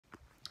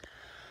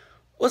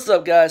What's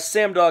up, guys?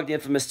 Sam Dog, the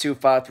infamous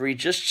 253,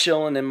 just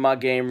chilling in my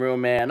game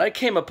room, man. I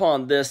came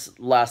upon this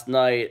last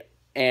night,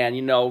 and,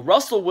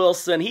 Russell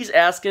Wilson, he's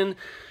asking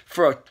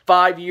for a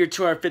 5-year,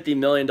 $250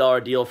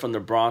 million deal from the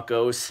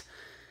Broncos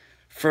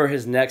for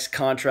his next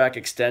contract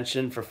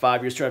extension for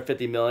 5 years,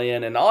 $250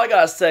 million. And all I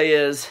gotta say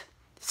is,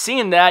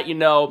 seeing that,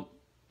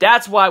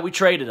 that's why we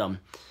traded him.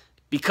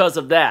 Because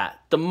of that,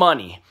 the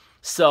money.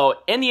 So,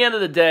 in the end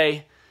of the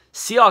day,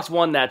 Seahawks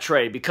won that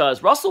trade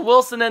because Russell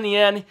Wilson, in the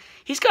end,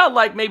 he's got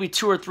like maybe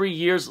 2 or 3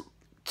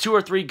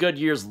 good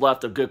years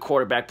left of good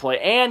quarterback play,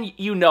 and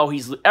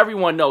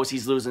everyone knows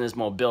he's losing his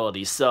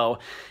mobility. So,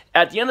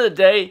 at the end of the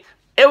day,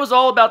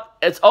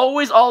 it's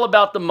always all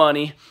about the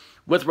money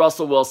with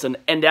Russell Wilson,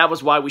 and that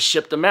was why we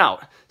shipped him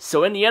out.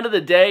 So, in the end of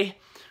the day,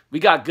 we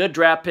got good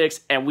draft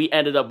picks, and we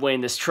ended up winning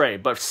this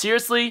trade. But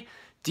seriously,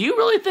 do you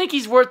really think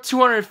he's worth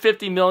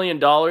 $250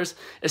 million,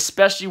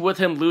 especially with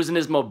him losing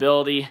his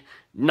mobility?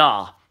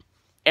 Nah.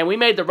 And we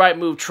made the right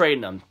move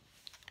trading him.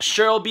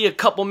 Sure, it'll be a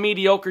couple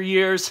mediocre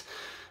years.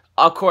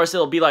 Of course,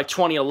 it'll be like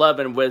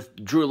 2011 with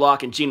Drew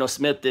Lock and Geno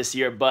Smith this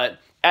year. But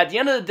at the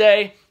end of the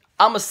day,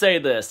 I'm going to say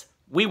this.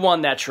 We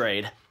won that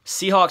trade.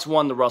 Seahawks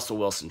won the Russell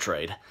Wilson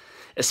trade.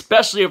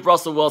 Especially if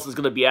Russell Wilson's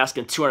going to be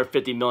asking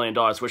 $250 million,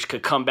 which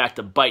could come back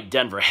to bite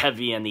Denver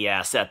heavy in the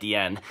ass at the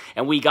end.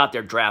 And we got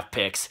their draft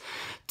picks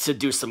to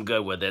do some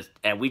good with it.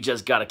 And we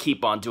just got to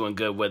keep on doing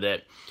good with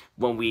it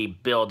when we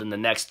build in the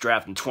next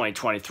draft in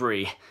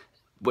 2023.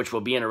 Which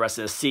will be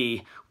interesting to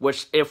see,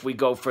 which if we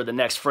go for the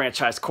next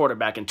franchise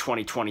quarterback in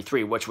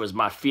 2023, which was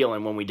my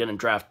feeling when we didn't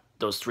draft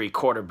those 3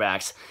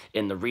 quarterbacks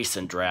in the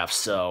recent draft.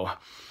 So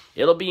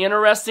it'll be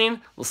interesting.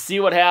 We'll see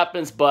what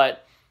happens,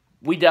 but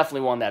we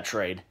definitely won that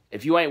trade.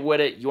 If you ain't with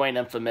it, you ain't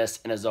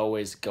infamous, and as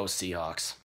always, go Seahawks.